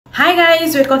Hi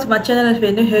guys, welcome to my channel. If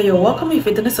you're new here, you're welcome. If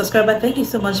you're not a subscriber, thank you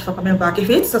so much for coming back. If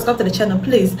you hit subscribe to the channel,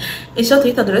 please ensure to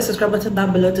hit on the red subscribe button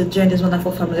down below to join this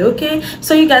wonderful family. Okay,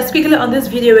 so you guys, quickly on this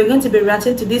video, we're going to be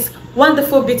reacting to this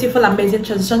wonderful, beautiful, amazing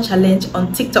transition challenge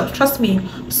on TikTok. Trust me,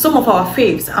 some of our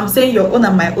faves, I'm saying your own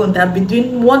and my own, that have been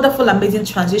doing wonderful, amazing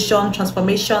transition,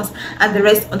 transformations, and the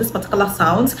rest on this particular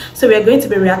sounds. So we are going to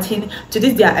be reacting to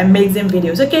these their amazing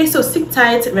videos. Okay, so sit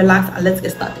tight, relax, and let's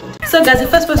get started. So guys, the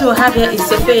first person we'll have here is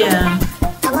Sophia.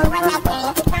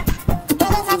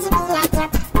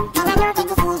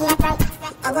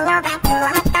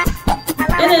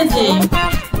 Energy.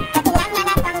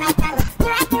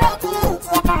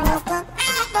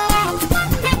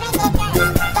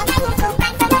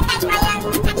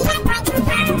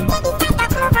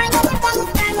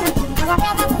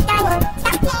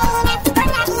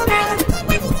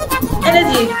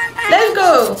 Energy. Let's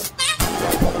go.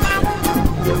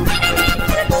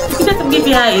 You have to give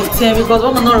her a 10 because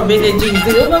one of energy is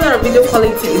this. One of video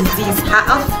quality is this. Her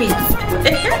outfit.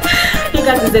 You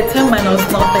guys, is a 10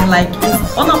 minus nothing. Like,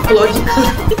 it's unapologetically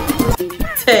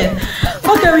 10.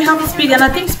 Okay, we have Speedy, and I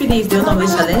think Speedy is the owner of the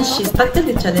challenge. She started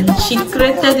the challenge. She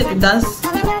created the dance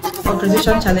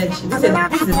organization challenge. This is a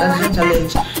transition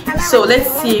challenge. So let's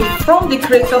see from the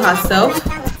creator herself.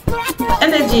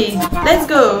 Energy. Let's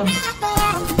go.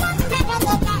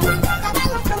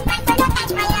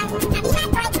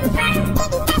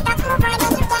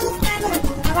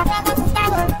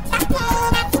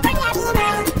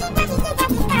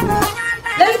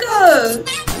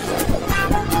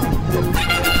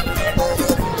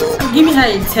 I'm giving her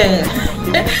a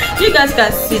 10. You guys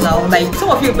can see now, like some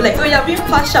of you will be like, oh, you're being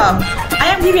partial.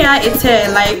 I am giving her a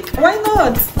 10. Like, why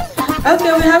not?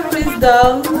 Okay, we have Chris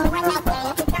down.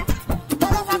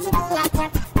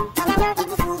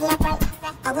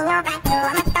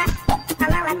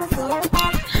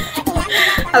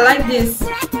 I like this.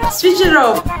 Switch it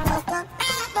up.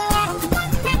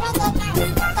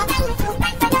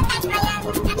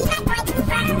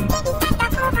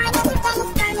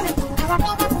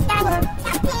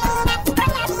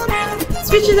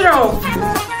 Switch it off.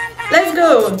 Let's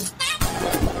go.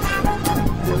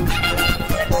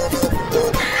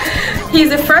 He's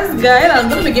the first guy, and I'm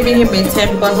going to be giving him a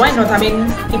 10 because why not? I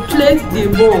mean, he played the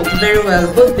role very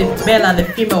well, both the male and the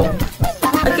female.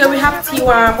 Okay, we have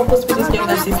Tiwa, Purple Speedy's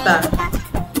younger sister.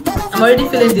 I'm already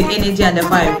feeling the energy and the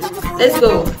vibe. Let's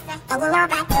go.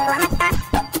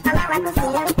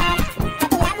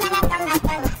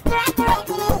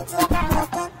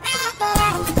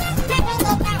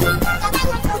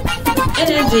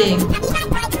 Energy.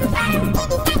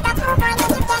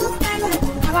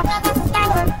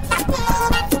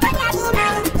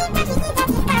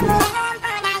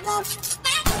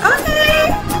 Okay.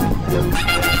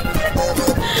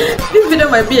 This video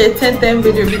might be a 10-10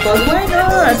 video because why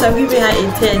not? I'm giving her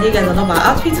a 10. You guys know my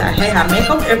outfits, her hair, her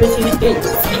makeup, everything is.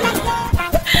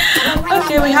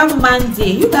 Okay, we have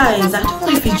Mandy. You guys, I don't know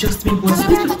if it's just me, but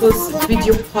these people's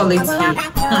video quality.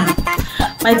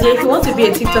 My dear, if you want to be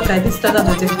a TikTok like this standard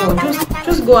 24,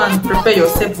 just go and prepare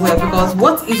yourself well because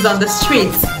what is on the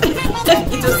streets,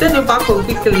 it will send you back home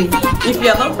quickly if you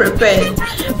are not prepared.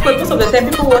 But most of the time,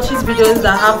 people watch these videos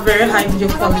that have very high video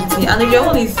quality, and if your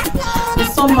own is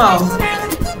somehow,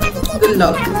 good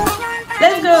luck.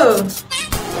 Let's go.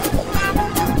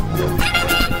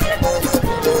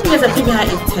 You guys are giving her a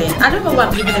 10. I don't know why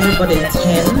I'm giving everybody a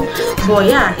 10, but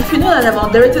yeah, if you know that I'm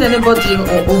underrating anybody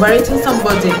or overrating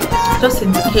somebody, just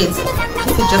indicate.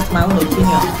 This is just my own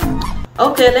opinion.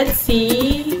 Okay, let's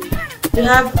see. We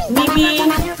have Mimi.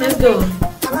 Let's go.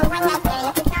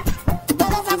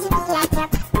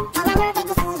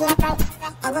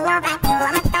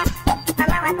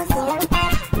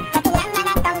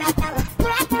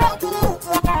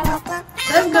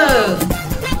 Let's go.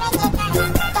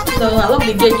 So I love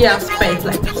the gay aspect,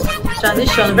 like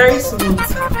transition, very smooth.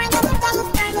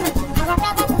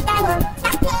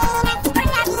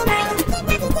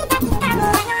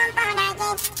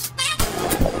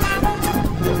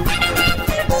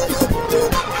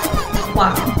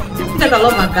 Wow, because I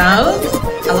love my gown.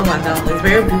 I love my gown. It's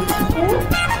very beautiful.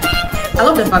 I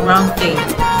love the background thing.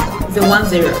 It's a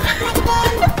 1-0.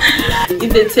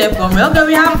 It's a 10 for me. Okay,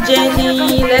 we have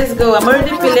Jenny. Let's go. I'm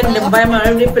already feeling the vibe. I'm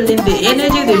already feeling the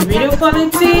energy, the video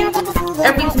quality.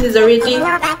 Everything is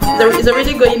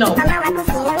already going on.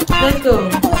 Let's go.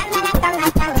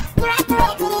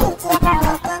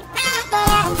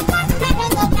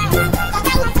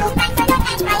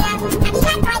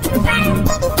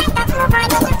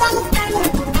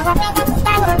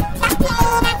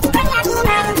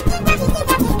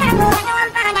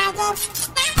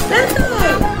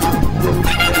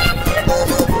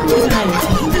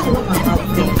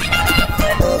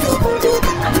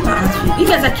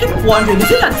 wondering,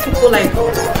 is it that people like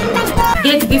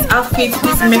get this outfit,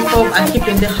 this makeup, and keep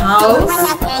in the house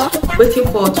waiting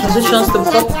for transitions to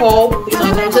pop up, you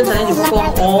know, transition challenge to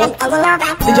pop up?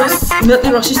 They just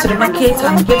immediately rushes to the market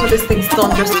and get all these things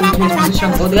done just to do a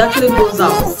transition, or they actually goes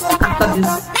out after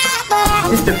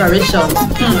this preparation.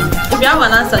 If you have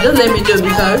an answer, just let me know,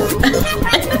 because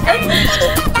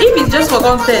if it's just for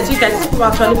content, you guys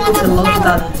actually put a lot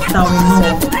that we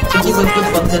know to give us good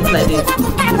content like this.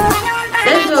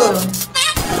 Let's go.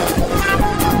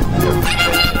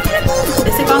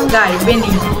 The second guy,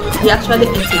 Vinny, he actually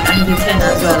ate it and he's a 10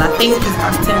 as well. I think his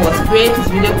acting was great, his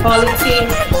video quality,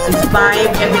 his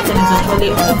vibe, everything is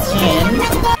actually on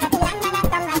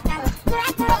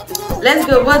 10. Let's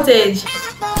go, voltage.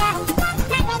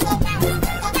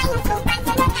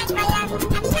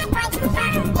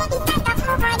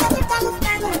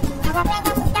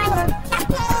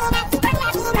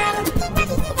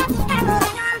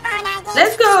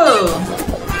 Let's go.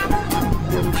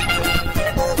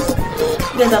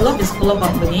 Guys, I love this color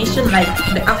combination, like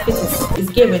the outfit is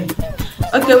giving.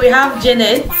 Okay, we have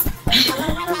Janet.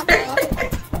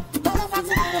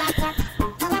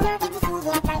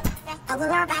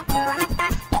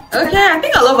 Okay, I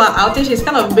think I love her outfit. She's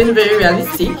kind of been very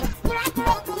realistic.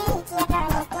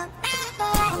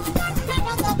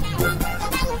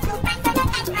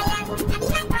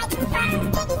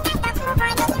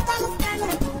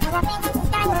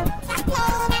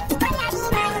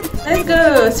 Let's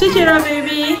go, switch it up,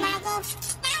 baby.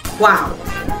 Wow,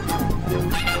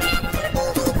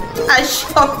 I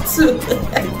shocked too.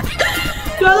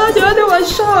 You are not the only one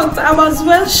shocked. I was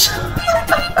well shocked.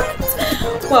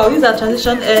 Wow, these are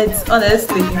transition heads,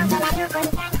 honestly.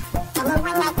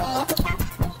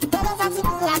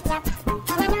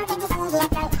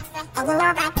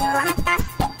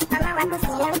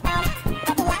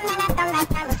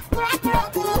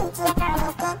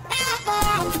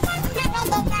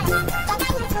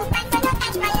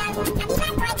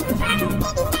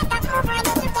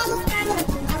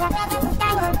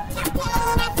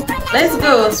 Let's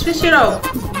go, switch it up.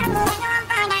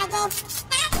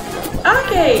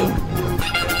 Okay.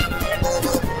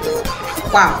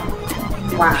 Wow.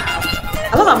 Wow.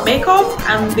 I love her makeup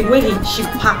and the way she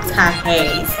packed her hair.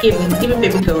 It's giving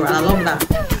baby girl. I love that.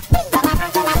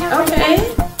 Okay.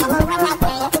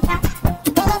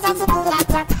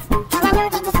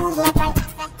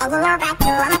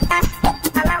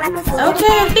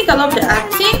 Okay, I think I love the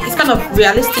acting. It's kind of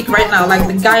realistic right now, like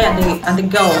the guy and the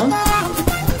girl.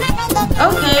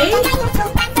 Okay.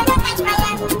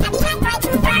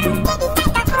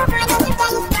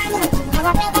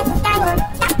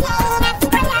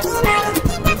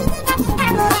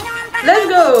 Let's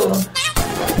go.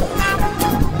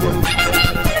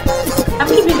 I'm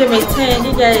giving them a 10,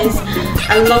 you guys.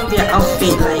 I love their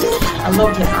outfit, like I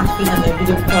love their outfit and their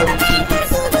video quality.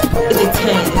 It's a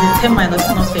 10. It's a 10 minus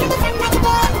nothing.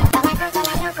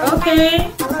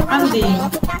 Okay, Andy.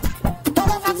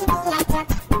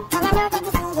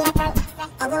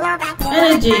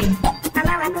 Energy.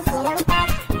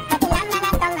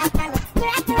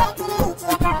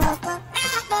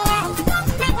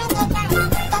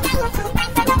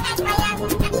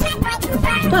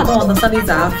 I don't understand these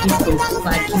outfits though.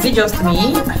 Like, is it just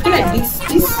me? I feel like this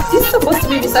is supposed to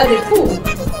be beside the pool.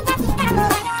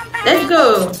 Let's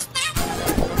go.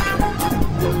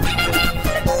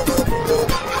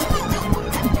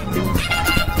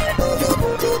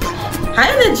 Her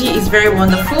energy is very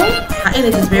wonderful. Her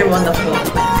energy is very wonderful.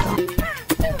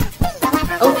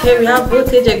 Okay, we have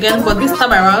voltage again, but this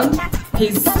time around,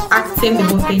 he's acting the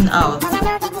whole thing out.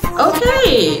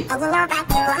 Okay.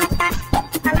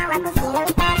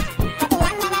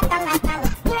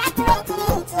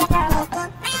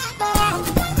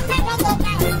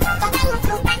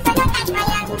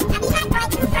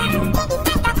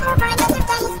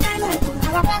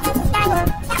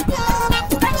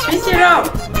 Switch it up.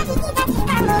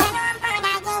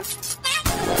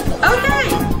 Okay.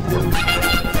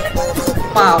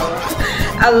 Wow,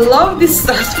 I love this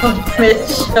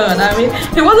transformation. I mean,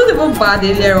 it wasn't even bad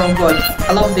earlier on, but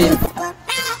I love this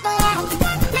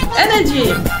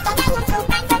energy.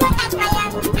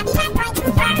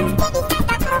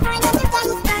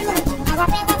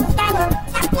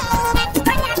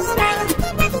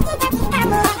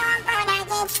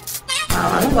 Wow,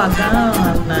 I love her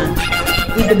gown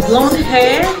with the blonde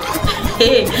hair.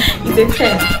 Hey, it's a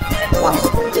 10. Wow,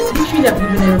 literally I've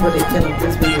given everybody a 10 of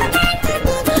this video.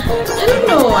 I don't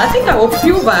know, I think I would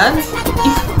feel bad if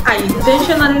I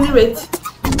intentionally rate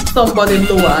somebody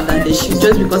lower than they should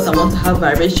just because I want to have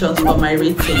variations for my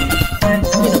rating.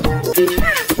 You know,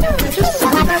 just to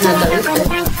be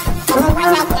realistic.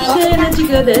 Okay, let's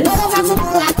go this.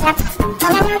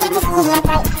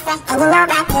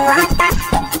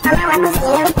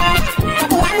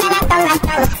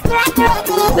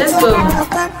 Let's go.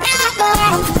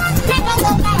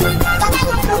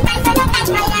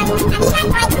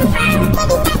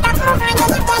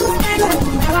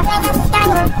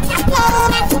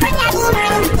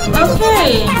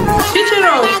 Okay, switch it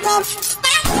off.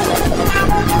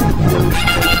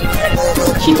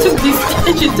 She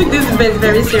took this very,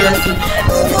 very seriously.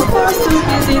 Was too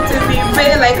busy to be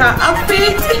very like her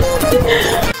outfit.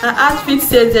 Her outfit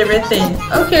says everything.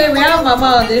 Okay, we have Mama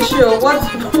on the show. What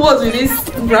was with this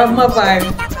grandma vibe?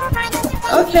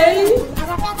 Okay,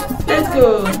 let's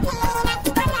go.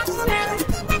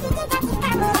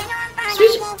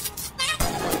 Switch.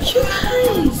 You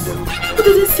guys, who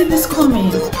didn't see this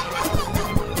coming?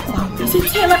 Wow, is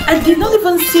it Taylor? I did not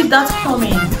even see that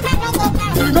coming.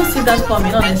 I did not see that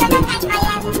coming, honestly.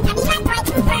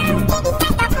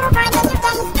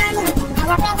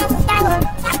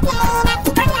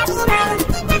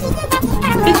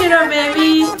 Picture,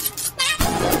 baby.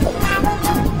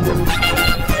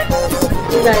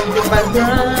 Like the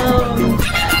background,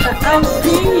 the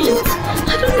outfit.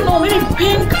 I don't know, maybe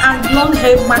pink and blonde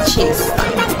hair matches.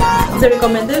 It's a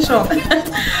recommendation.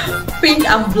 Pink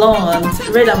and blonde,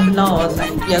 red and blonde,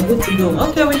 like you're good to go.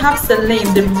 Okay, we have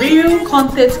Celine, the real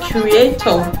content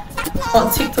creator on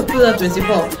TikTok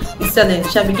 2024. Is Celine.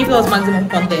 Shall be giving us maximum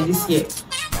content this year.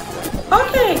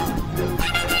 Okay,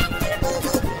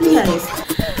 you guys,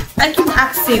 I keep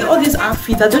asking, all these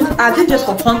outfits, are they just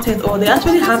for content, or they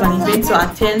actually have an event to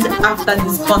attend after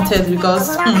this content?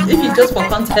 Because if it's just for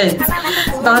content,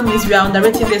 that means we are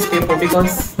underrating these people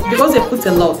because they put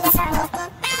a lot.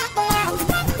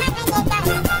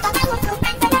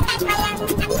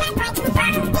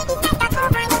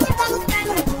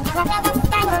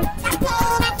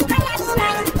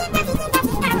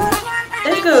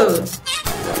 Let's go.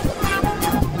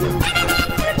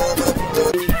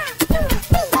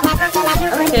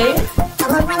 Okay.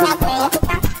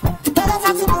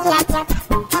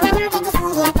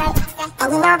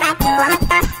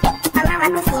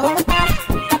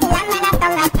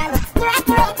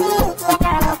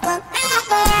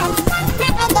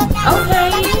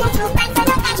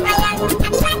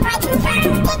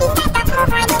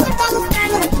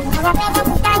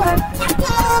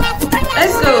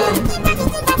 Let's go.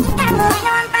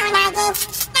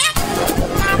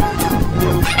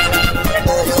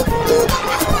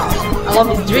 I love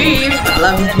his drift, I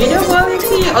love his video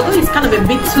quality, although it's kind of a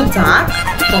bit too dark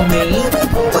for me,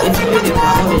 but it's beautiful. I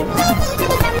love it.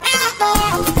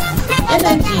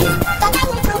 Energy.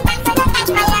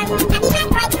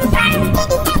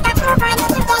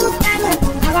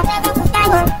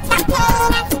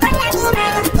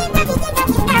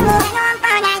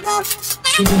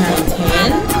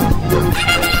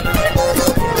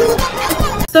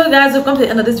 So guys, we've come to the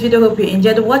end of this video. Hope you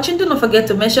enjoyed watching. Do not forget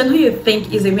to mention who you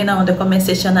think is a winner on the comment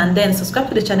section, and then subscribe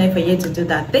to the channel if you're yet to do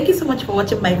that. Thank you so much for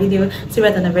watching my video. See you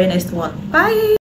right on the very next one. Bye.